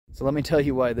So let me tell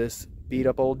you why this beat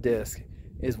up old disc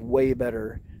is way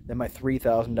better than my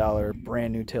 $3,000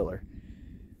 brand new tiller.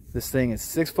 This thing is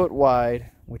 6 foot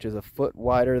wide, which is a foot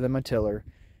wider than my tiller.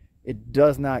 It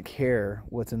does not care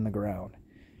what's in the ground.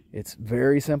 It's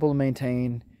very simple to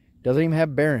maintain. Doesn't even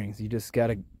have bearings. You just got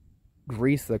to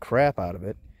grease the crap out of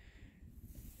it.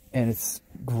 And it's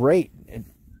great.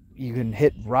 You can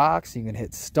hit rocks, you can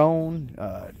hit stone,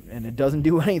 and it doesn't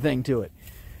do anything to it.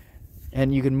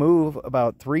 And you can move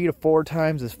about 3 to 4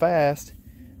 times as fast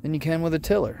than you can with a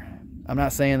tiller. I'm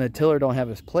not saying the tiller don't have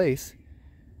its place,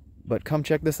 but come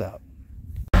check this out.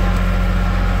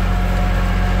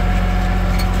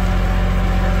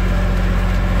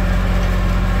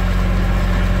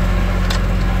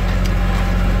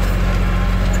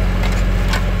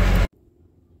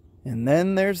 And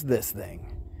then there's this thing.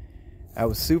 I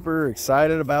was super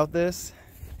excited about this,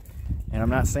 and I'm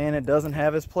not saying it doesn't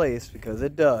have its place, because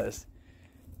it does,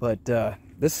 but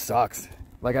this sucks.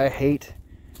 Like, I hate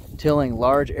tilling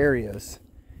large areas,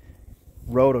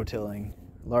 rototilling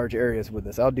large areas with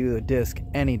this. I'll do the disc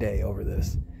any day over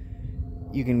this.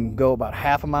 You can go about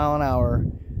half a mile an hour.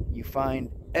 You find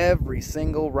every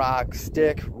single rock,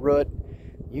 stick, root,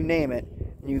 you name it.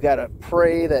 You gotta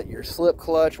pray that your slip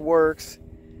clutch works.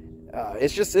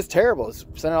 It's terrible. It's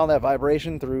sending all that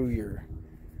vibration through your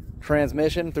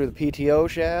transmission, through the PTO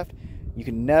shaft. You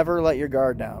can never let your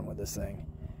guard down with this thing.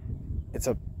 It's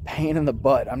a pain in the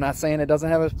butt. I'm not saying it doesn't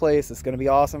have its place. It's going to be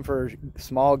awesome for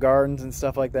small gardens and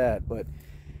stuff like that, but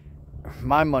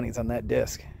my money's on that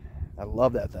disc. I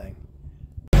love that thing.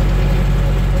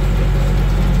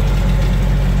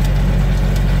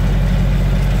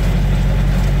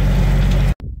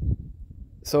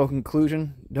 So,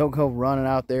 conclusion, don't go running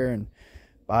out there and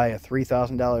buy a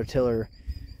 $3,000 tiller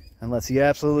unless you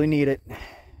absolutely need it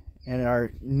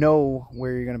and know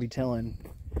where you're going to be tilling.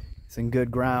 It's in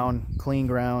good ground, clean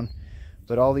ground.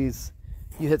 But all these,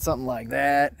 you hit something like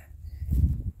that,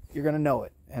 you're going to know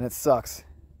it, and it sucks.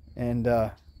 And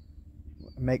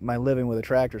make my living with a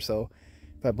tractor, so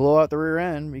if I blow out the rear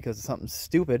end because of something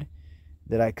stupid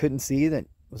that I couldn't see that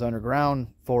was underground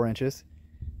 4 inches,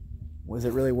 was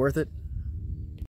it really worth it?